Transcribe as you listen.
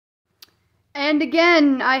And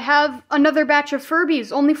again, I have another batch of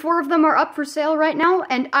Furbys. Only 4 of them are up for sale right now,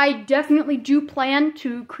 and I definitely do plan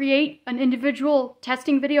to create an individual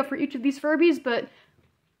testing video for each of these Furbys, but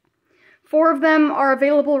 4 of them are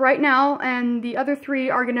available right now, and the other 3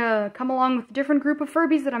 are gonna come along with a different group of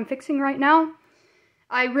Furbys that I'm fixing right now.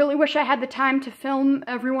 I really wish I had the time to film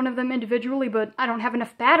every one of them individually, but I don't have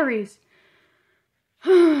enough batteries.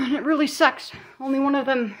 It really sucks. Only one of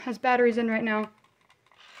them has batteries in right now.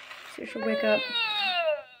 See if she'll wake up.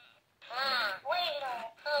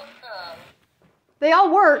 They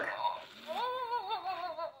all work.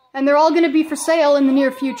 And they're all going to be for sale in the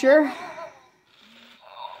near future.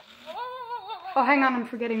 Oh, hang on, I'm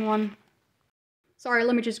forgetting one. Sorry,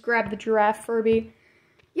 let me just grab the giraffe Furby.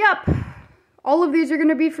 Yep, all of these are going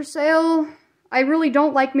to be for sale. I really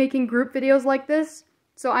don't like making group videos like this,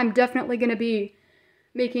 so I'm definitely going to be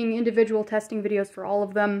making individual testing videos for all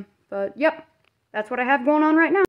of them. But yep, that's what I have going on right now.